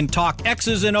players, and talk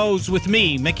X's and O's with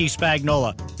me, Mickey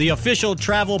Spagnola. The official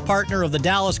travel partner of the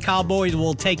Dallas Cowboys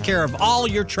will take care of all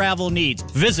your travel needs.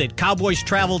 Visit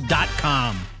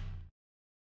cowboystravel.com.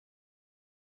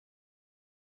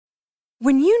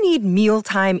 When you need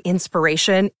mealtime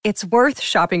inspiration, it's worth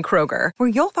shopping Kroger, where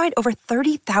you'll find over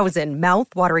 30,000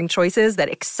 mouth-watering choices that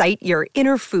excite your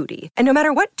inner foodie. And no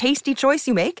matter what tasty choice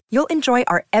you make, you'll enjoy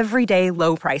our everyday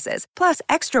low prices, plus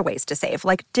extra ways to save,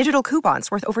 like digital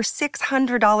coupons worth over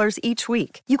 $600 each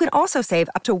week. You can also save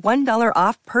up to $1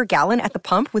 off per gallon at the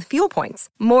pump with fuel points.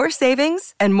 More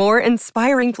savings and more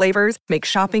inspiring flavors make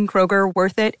shopping Kroger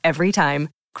worth it every time.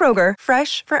 Kroger,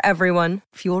 fresh for everyone.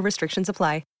 Fuel restrictions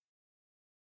apply.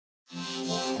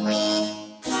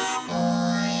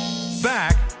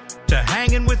 Back to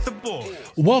Hanging with the Boys.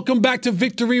 Welcome back to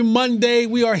Victory Monday.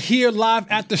 We are here live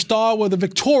at the Star where the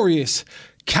victorious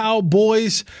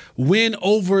Cowboys win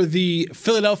over the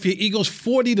Philadelphia Eagles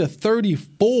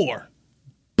 40-34.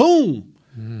 Boom.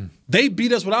 They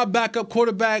beat us with our backup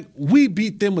quarterback. We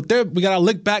beat them with we got our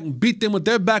lick back and beat them with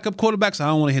their backup quarterbacks. I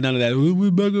don't want to hear none of that. We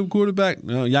backup quarterback.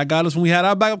 No, y'all got us when we had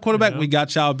our backup quarterback. Yeah. We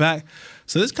got y'all back.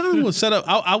 So this kind of was set up.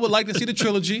 I would like to see the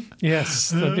trilogy.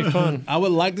 Yes, that'd be fun. I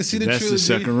would like to see the trilogy. That's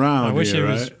the second round. I wish it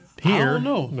was here. I don't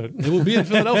know. But it would be in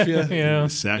Philadelphia. Yeah.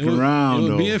 Second round, It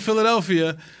would be in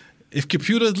Philadelphia. If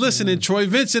Computer's listening, Troy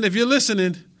Vincent, if you're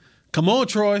listening, come on,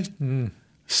 Troy.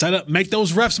 Set up, make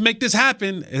those refs make this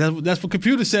happen. And that's what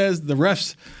Computer says. The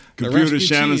refs. Computer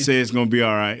Shannon says it's going to be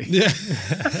all right. Yeah.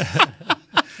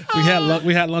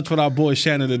 We had lunch with our boy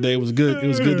Shannon today. It was good. It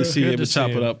was good to see him and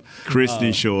chop it up. Chris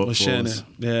didn't show up for Shannon. us.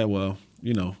 Yeah, well,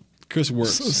 Chris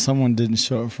works. Someone didn't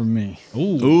show up for me.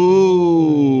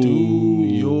 Ooh. Do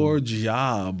your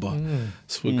job.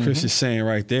 That's what Chris is saying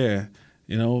right there.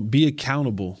 Be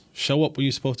accountable. Show up when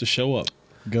you're supposed to show up.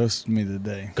 Ghosted me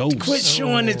today. Ghost. Quit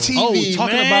showing the TV,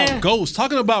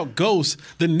 Talking about Ghost,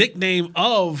 the nickname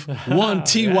of one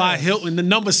T.Y. Hilton, the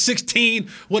number 16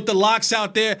 with the locks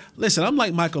out there. Listen, I'm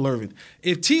like Michael Irvin.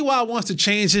 If T.Y. wants to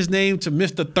change his name to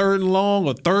Mr. Third and Long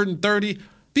or Third and 30,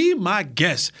 be my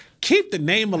guest. Keep the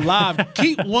name alive.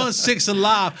 Keep 1-6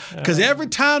 alive. Because every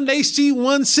time they see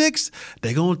 1-6,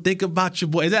 they're going to think about your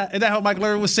boy. Is that how Michael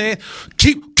Irvin was saying?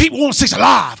 Keep 1-6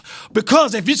 alive.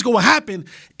 Because if it's going to happen,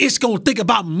 it's going to think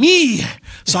about me.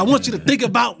 So I want you to think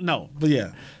about, But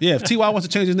yeah, if T.Y. wants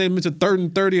to change his name Mr. Third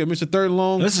and 30 or Mr. Third and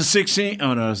Long. That's a 16.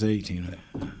 Oh, no, that's 18.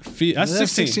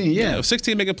 That's 16. Yeah.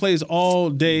 16 making plays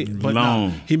all day. But long.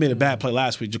 He made a bad play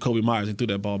last week. Jacoby Myers, and threw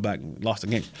that ball back and lost the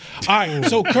game. All right,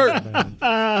 so Kurt.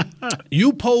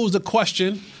 You posed a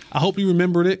question. I hope you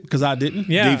remembered it because I didn't.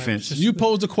 Yeah. Defense. You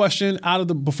posed a question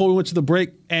before we went to the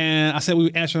break, and I said we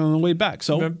would answer it on the way back.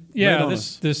 So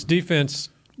this defense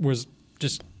was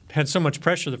just had so much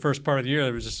pressure the first part of the year.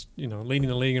 It was just leading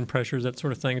the league in pressures, that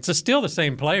sort of thing. It's still the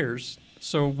same players.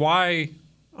 So why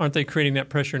aren't they creating that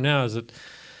pressure now? Is it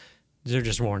they're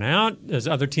just worn out? Has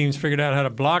other teams figured out how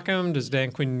to block them? Does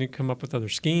Dan Quinn need to come up with other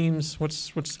schemes? What's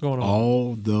going on?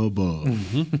 All the above.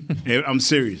 Mm-hmm. I'm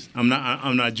serious. I'm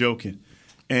not joking.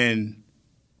 And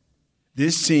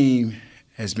this team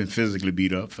has been physically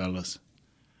beat up, fellas.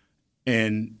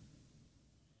 And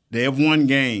they have won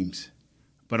games.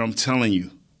 But I'm telling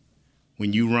you,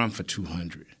 when you run for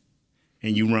 200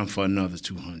 and you run for another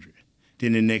 200,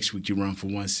 then the next week you run for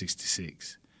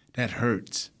 166, that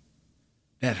hurts.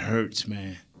 That hurts,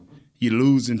 man. You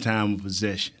lose in time of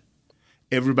possession.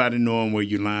 Everybody knowing where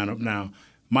you line up. Now,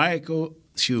 Michael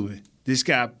Schumann, this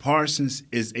guy Parsons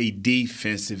is a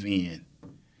defensive end.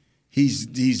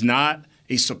 He's not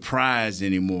a surprise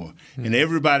anymore. And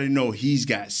everybody know he's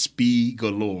got speed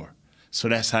galore. So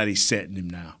that's how they setting him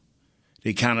now.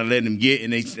 They kind of let him get,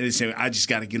 and they say, I just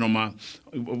got to get on my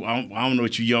 – I don't know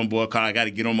what you young boy call it. I got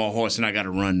to get on my horse, and I got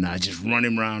to run now. Just run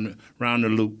him around the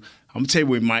loop. I'm going to tell you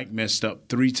where Mike messed up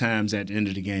 3 times at the end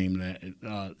of the game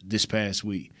this past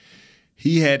week.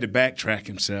 He had to backtrack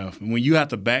himself. And when you have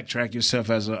to backtrack yourself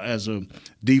as a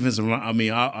defensive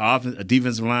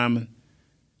lineman,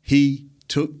 he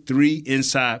took 3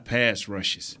 inside pass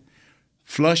rushes,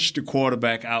 flushed the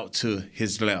quarterback out to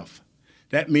his left.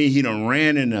 That means he done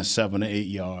ran in there 7 or 8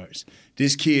 yards.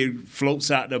 This kid floats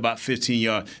out to about 15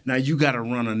 yards. Now you got to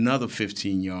run another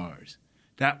 15 yards.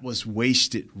 That was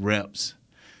wasted reps.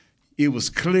 It was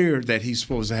clear that he's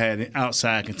supposed to have an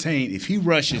outside contain. If he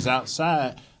rushes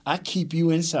outside, I keep you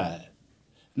inside.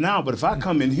 Now, but if I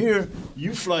come in here,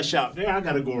 you flush out there, I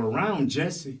got to go around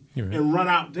Jesse and run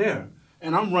out there.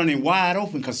 And I'm running wide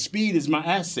open because speed is my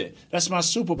asset. That's my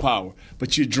superpower.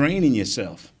 But you're draining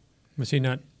yourself. Was he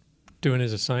not doing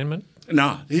his assignment?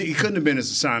 No, he couldn't have been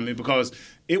his assignment because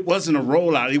it wasn't a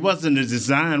rollout. It wasn't a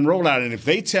design rollout. And if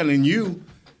they telling you,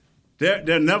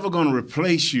 they're never going to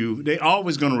replace you. They're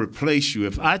always going to replace you.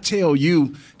 If I tell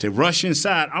you to rush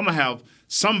inside, I'm going to have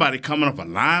somebody coming up, a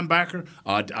linebacker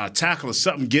or a tackle or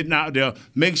something, getting out there,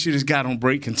 making sure this guy don't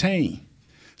break contain.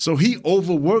 So he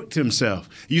overworked himself.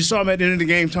 You saw him at the end of the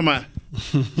game talking about,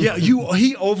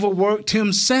 he overworked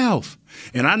himself.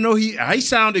 And I know he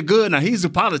sounded good. Now, he's a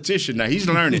politician. Now, he's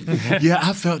learning.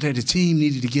 I felt that the team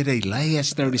needed to get a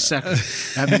last 30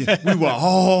 seconds. I mean, we were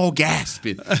all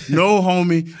gasping. No,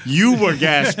 homie, you were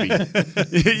gasping.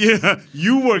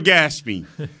 You were gasping.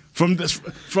 From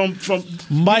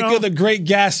Micah the Great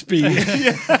Gatsby.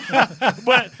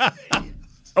 But,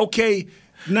 okay,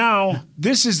 now,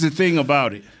 this is the thing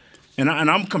about it. And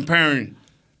I'm comparing,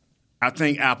 I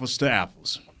think, apples to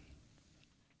apples.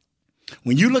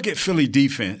 When you look at Philly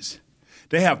defense,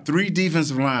 they have 3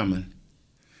 defensive linemen,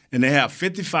 and they have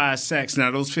 55 sacks. Now,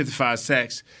 those 55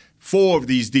 sacks, 4 of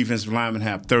these defensive linemen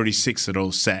have 36 of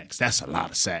those sacks. That's a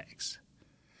lot of sacks.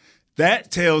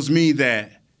 That tells me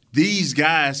that these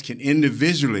guys can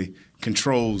individually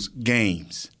control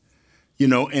games.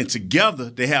 And together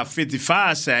they have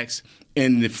 55 sacks,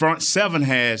 and the front 7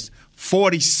 has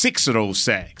 46 of those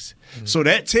sacks. Mm-hmm. So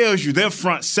that tells you their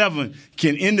front 7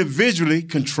 can individually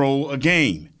control a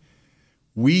game.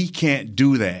 We can't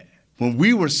do that. When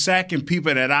we were sacking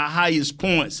people at our highest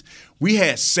points, we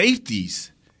had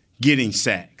safeties getting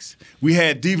sacks. We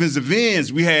had defensive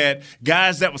ends. We had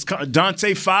guys that was –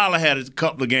 Dante Fowler had a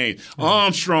couple of games. Mm-hmm.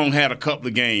 Armstrong had a couple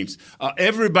of games.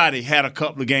 Everybody had a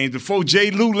couple of games. Before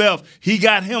J. Lou left, he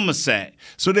got him a sack.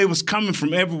 So they was coming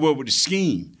from everywhere with the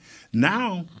scheme.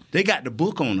 Now they got the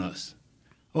book on us.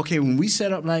 Okay, when we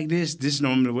set up like this is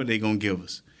normally what they're going to give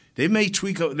us. They may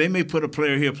tweak up, they may put a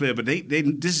player here, but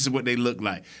this is what they look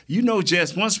like.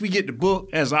 Jess, once we get the book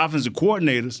as offensive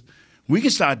coordinators, we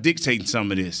can start dictating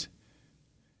some of this.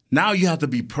 Now you have to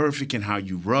be perfect in how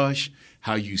you rush,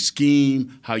 how you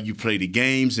scheme, how you play the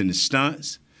games and the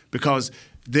stunts, because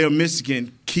they're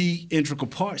missing key integral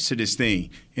parts to this thing,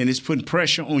 and it's putting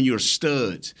pressure on your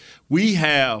studs. We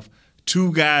have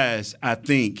 2 guys, I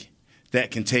think,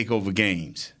 that can take over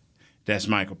games. That's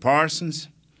Michael Parsons,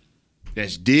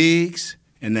 that's Diggs,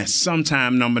 and that's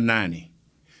sometime number 90.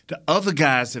 The other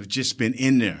guys have just been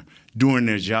in there doing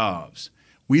their jobs.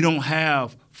 We don't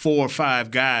have 4 or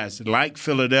 5 guys like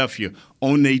Philadelphia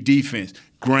on their defense.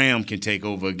 Graham can take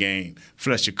over a game.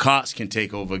 Fletcher Cox can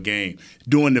take over a game.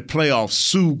 During the playoffs,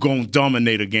 Sue going to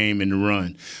dominate a game in the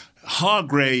run.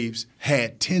 Hargraves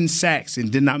had 10 sacks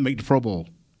and did not make the Pro Bowl.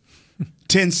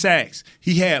 10 sacks.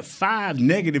 He had 5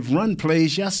 negative run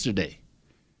plays yesterday.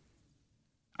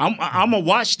 I'm going to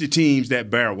watch the teams that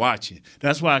bear watching.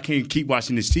 That's why I can't keep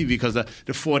watching this TV, because the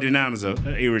 49ers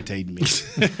are irritating me.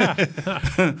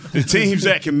 The teams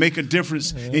that can make a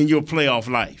difference in your playoff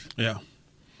life. Yeah.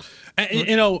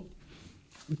 And,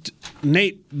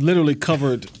 Nate literally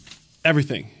covered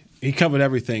everything. He covered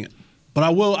everything. But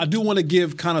I do want to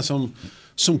give kind of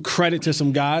some credit to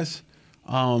some guys.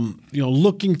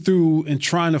 Looking through and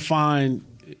trying to find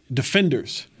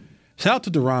defenders. Shout out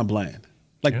to Deron Bland.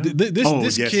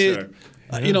 This kid,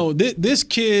 this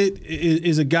kid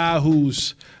is a guy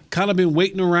who's kind of been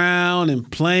waiting around and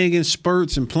playing in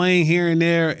spurts and playing here and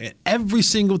there. And every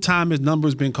single time his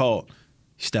number's been called,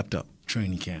 he stepped up.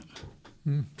 Training camp.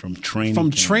 From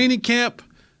training camp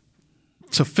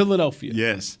to Philadelphia.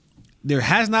 Yes. There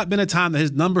has not been a time that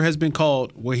his number has been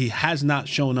called where he has not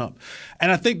shown up.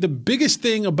 And I think the biggest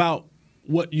thing about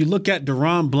what you look at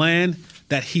Deron Bland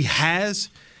that he has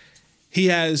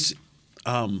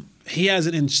an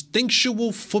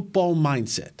instinctual football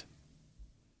mindset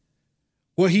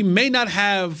where he may not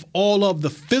have all of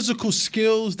the physical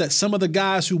skills that some of the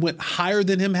guys who went higher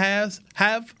than him have.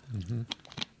 Mm-hmm.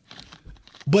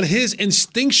 But his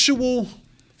instinctual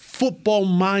football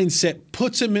mindset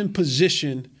puts him in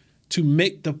position to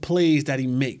make the plays that he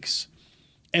makes.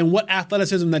 And what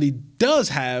athleticism that he does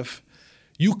have,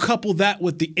 you couple that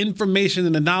with the information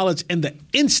and the knowledge and the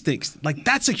instincts. Like,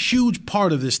 that's a huge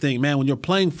part of this thing, man. When you're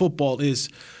playing football is,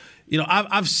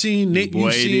 I've seen Nate,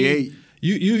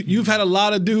 you've had a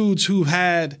lot of dudes who've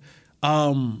had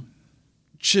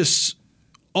just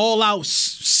all-out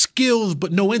skills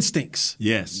but no instincts.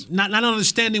 Yes. Not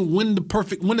understanding when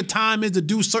the time is to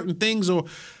do certain things, or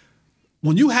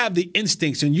when you have the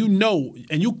instincts and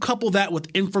and you couple that with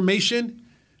information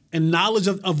and knowledge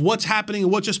of what's happening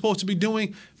and what you're supposed to be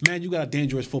doing, man, you got a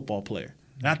dangerous football player.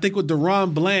 And I think with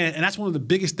Deron Bland, and that's one of the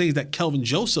biggest things that Kelvin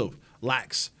Joseph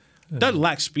lacks. Doesn't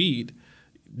lack speed,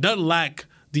 doesn't lack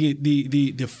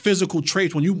the physical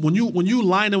traits. When you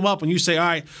line them up and you say, all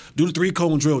right, do the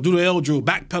 3-cone drill, do the L drill,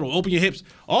 back pedal, open your hips,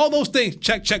 all those things,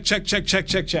 check.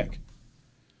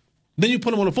 Then you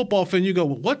put them on a football field and you go,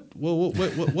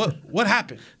 what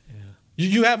happened? Yeah.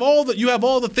 You have all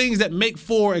the things that make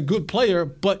for a good player,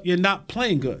 but you're not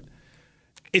playing good.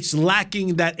 it's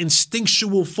lacking that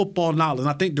instinctual football knowledge. And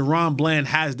I think Deron Bland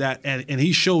has that, and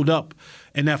he showed up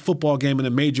in that football game in a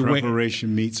major way.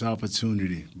 Preparation meets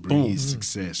opportunity. Breeds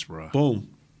success, bro. Boom.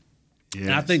 Yes.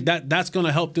 And I think that's going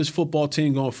to help this football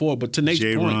team going forward. But to Nate's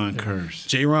point,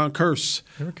 J-Ron Curse.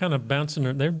 They were kind of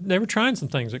bouncing. They were trying some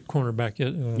things at cornerback.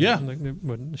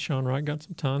 But Sean Wright got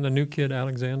some time. The new kid,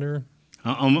 Alexander.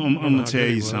 I'm going to tell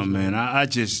you something, man. I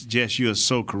just, Jess, you are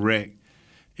so correct.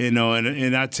 And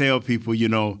I tell people,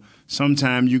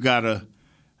 sometimes you got to,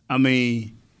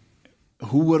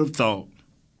 who would have thought,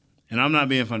 and I'm not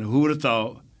being funny, who would have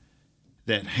thought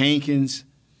that Hankins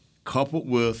coupled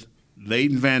with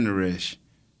Leighton Vander Esch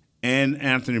and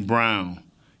Anthony Brown,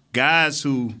 guys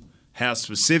who have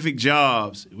specific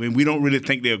jobs when we don't really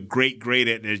think they're great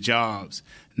at their jobs,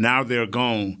 now they're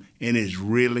gone, and it's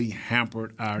really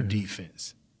hampered our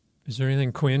defense. Is there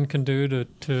anything Quinn can do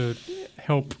to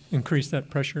help increase that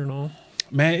pressure and all?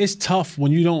 Man, it's tough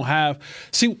when you don't have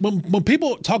 – see, when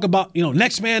people talk about,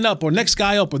 next man up or next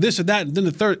guy up or this or that and then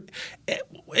the third,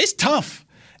 it's tough.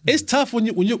 It's tough when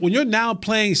you're now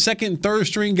playing second and third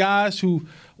string guys who,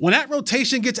 when that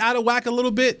rotation gets out of whack a little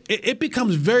bit, it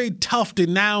becomes very tough to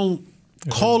now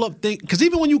call up things. Because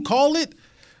even when you call it,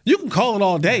 you can call it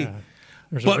all day. Yeah.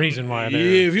 There's a reason why.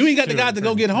 If you ain't got the guy to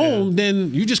go get home,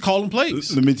 then you just call them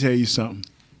plays. Let me tell you something.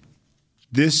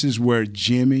 This is where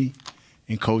Jimmy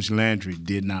and Coach Landry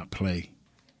did not play.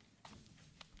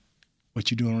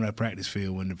 What you doing on that practice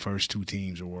field when the first two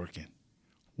teams are working?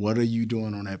 What are you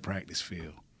doing on that practice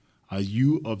field? Are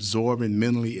you absorbing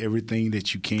mentally everything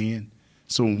that you can?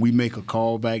 So when we make a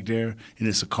call back there, and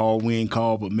it's a call-win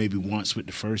call, but maybe once with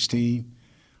the first team,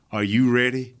 are you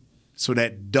ready so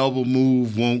that double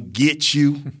move won't get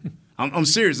you? I'm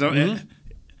serious. Mm-hmm.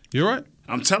 You're right.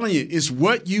 I'm telling you, it's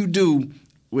what you do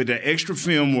with the extra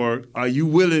film work. Are you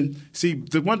willing? See,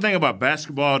 the one thing about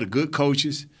basketball, the good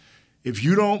coaches, if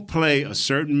you don't play a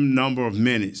certain number of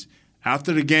minutes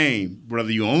after the game, whether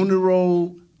you own the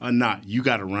road or not, you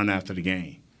got to run after the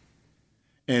game.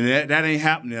 And that ain't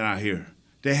happening out here.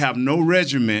 They have no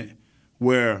regiment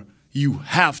where you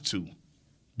have to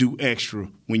do extra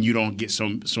when you don't get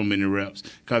so many reps.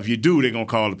 Because if you do, they're going to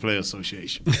call the player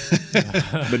association.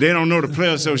 But they don't know the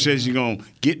player association going to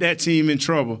get that team in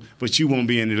trouble, but you won't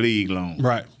be in the league long.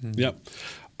 Right. Yep.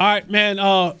 All right, man.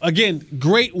 Again,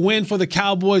 great win for the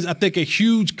Cowboys. I think a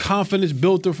huge confidence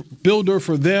builder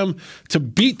for them to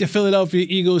beat the Philadelphia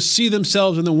Eagles, see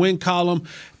themselves in the win column.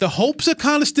 The hopes are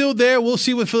kind of still there. We'll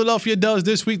see what Philadelphia does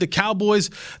this week. The Cowboys,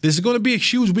 this is going to be a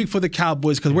huge week for the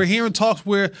Cowboys because we're hearing talks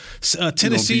where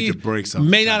Tennessee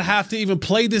may not have to even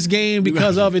play this game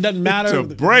because of it doesn't matter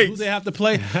who they have to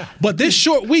play. But this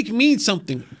short week means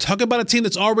something. Talk about a team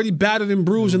that's already battered and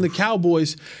bruised in the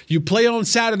Cowboys. You play on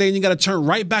Saturday and you got to turn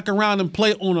right back around and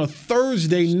play on a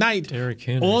Thursday night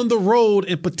on the road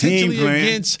and potentially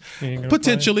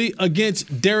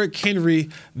against Derrick Henry.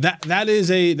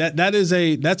 That's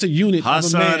a unit.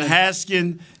 Hassan of a man.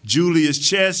 Haskin, Julius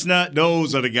Chestnut,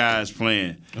 those are the guys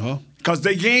playing. Because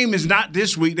their game is not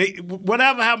this week.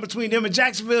 Whatever happened between them and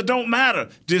Jacksonville don't matter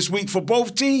this week for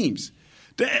both teams.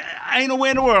 Ain't no way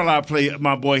in the world I play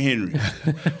my boy Henry.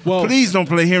 Well, please don't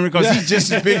play Henry because he's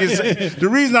just as big as. The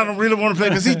reason I don't really want to play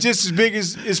because he's just as big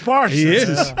as Parsons. He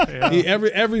is.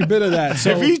 Every bit of that.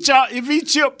 So if he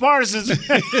chipped Parsons.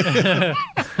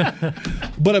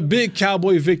 But a big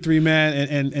Cowboy victory, man,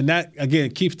 and that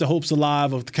again keeps the hopes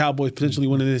alive of the Cowboys potentially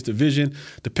winning this division.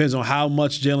 Depends on how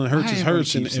much Jalen Hurts is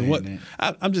hurt and what.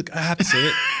 I have to say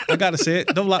it. I gotta say it.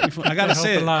 Don't lock me from. I gotta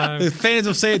say it. The fans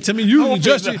will say it to me.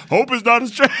 Hope is not a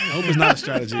strategy. Hope is not a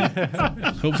strategy.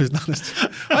 Hope is not a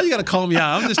strategy. Why you gotta call me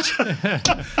out? I'm just. All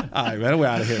right, man. We're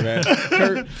out of here, man.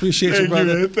 Kurt, appreciate you,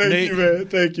 brother. Thank you, man.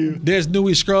 Thank you. There's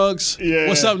Newey Scruggs. Yeah.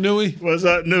 What's up, Newey? What's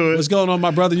up, Newey? What's going on,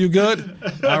 my brother? You good?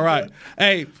 All right.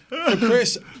 Hey, for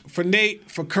Chris, for Nate,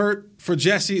 for Kurt, for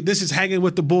Jesse, this is Hanging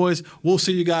with the Boys. We'll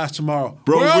see you guys tomorrow.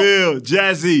 Will,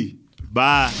 Jazzy.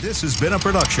 Bye. This has been a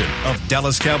production of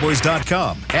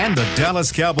DallasCowboys.com and the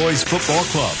Dallas Cowboys Football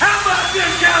Club. How about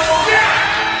this?